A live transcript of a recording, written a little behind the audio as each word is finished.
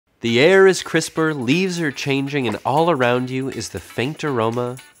The air is crisper, leaves are changing, and all around you is the faint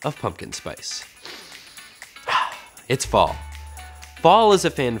aroma of pumpkin spice. It's fall. Fall is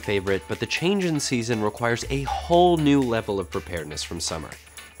a fan favorite, but the change in season requires a whole new level of preparedness from summer.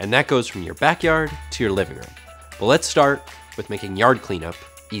 And that goes from your backyard to your living room. But let's start with making yard cleanup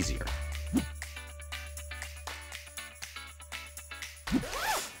easier.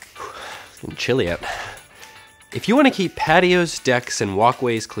 It's chilly out. If you want to keep patios, decks, and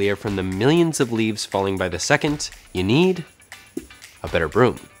walkways clear from the millions of leaves falling by the second, you need a better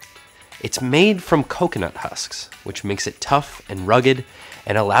broom. It's made from coconut husks, which makes it tough and rugged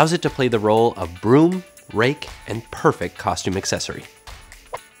and allows it to play the role of broom, rake, and perfect costume accessory.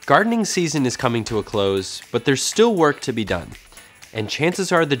 Gardening season is coming to a close, but there's still work to be done. And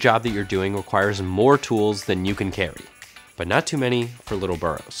chances are the job that you're doing requires more tools than you can carry, but not too many for little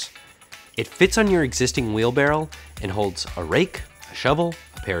burros. It fits on your existing wheelbarrow and holds a rake, a shovel,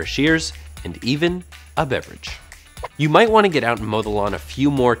 a pair of shears, and even a beverage. You might want to get out and mow the lawn a few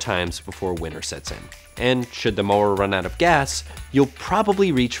more times before winter sets in. And should the mower run out of gas, you'll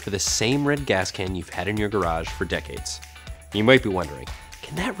probably reach for the same red gas can you've had in your garage for decades. You might be wondering,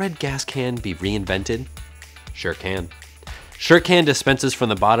 can that red gas can be reinvented? Sure can. Sure can dispenses from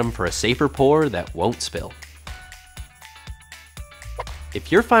the bottom for a safer pour that won't spill. If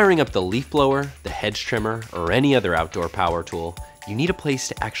you're firing up the leaf blower, the hedge trimmer, or any other outdoor power tool, you need a place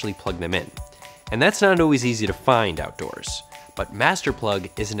to actually plug them in. And that's not always easy to find outdoors. But MasterPlug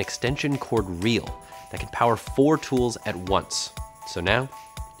is an extension cord reel that can power 4 tools at once. So now,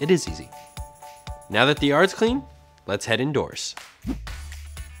 it is easy. Now that the yard's clean, let's head indoors.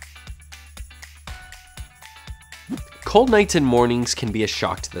 Cold nights and mornings can be a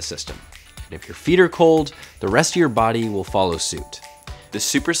shock to the system. And if your feet are cold, the rest of your body will follow suit. The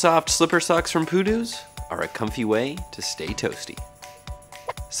super soft slipper socks from Poodoos are a comfy way to stay toasty.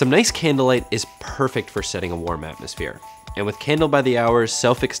 Some nice candlelight is perfect for setting a warm atmosphere. And with Candle by the Hour's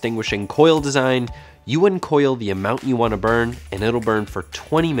self-extinguishing coil design, you uncoil the amount you want to burn and it'll burn for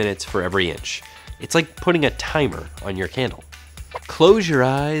 20 minutes for every inch. It's like putting a timer on your candle. Close your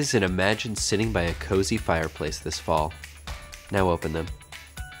eyes and imagine sitting by a cozy fireplace this fall. Now open them.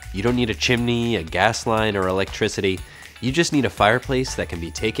 You don't need a chimney, a gas line, or electricity. You just need a fireplace that can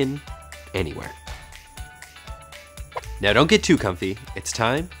be taken anywhere. Now don't get too comfy. It's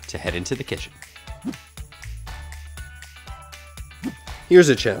time to head into the kitchen. Here's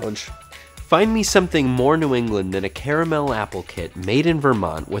a challenge. Find me something more New England than a caramel apple kit made in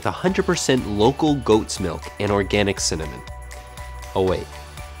Vermont with 100% local goat's milk and organic cinnamon. Oh wait.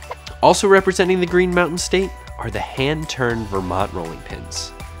 Also representing the Green Mountain State are the hand-turned Vermont rolling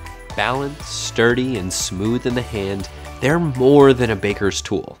pins. Balanced, sturdy, and smooth in the hand, they're more than a baker's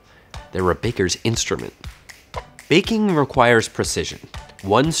tool. They're a baker's instrument. Baking requires precision.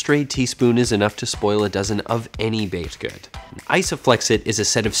 1 stray teaspoon is enough to spoil a dozen of any baked good. Isoflexit is a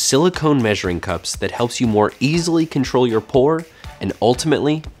set of silicone measuring cups that helps you more easily control your pour and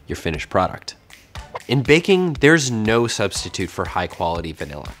ultimately your finished product. In baking, there's no substitute for high-quality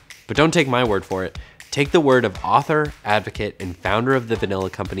vanilla. But don't take my word for it. Take the word of author, advocate, and founder of the vanilla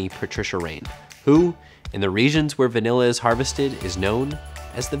company, Patricia Rain, who, in the regions where vanilla is harvested, is known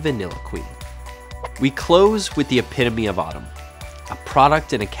as the Vanilla Queen. We close with the epitome of autumn, a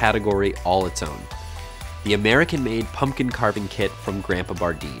product in a category all its own. The American-made pumpkin carving kit from Grandpa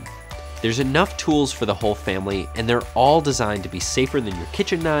Bardeen. There's enough tools for the whole family, and they're all designed to be safer than your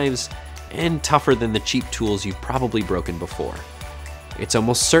kitchen knives and tougher than the cheap tools you've probably broken before. It's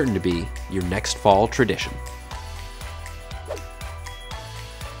almost certain to be your next fall tradition.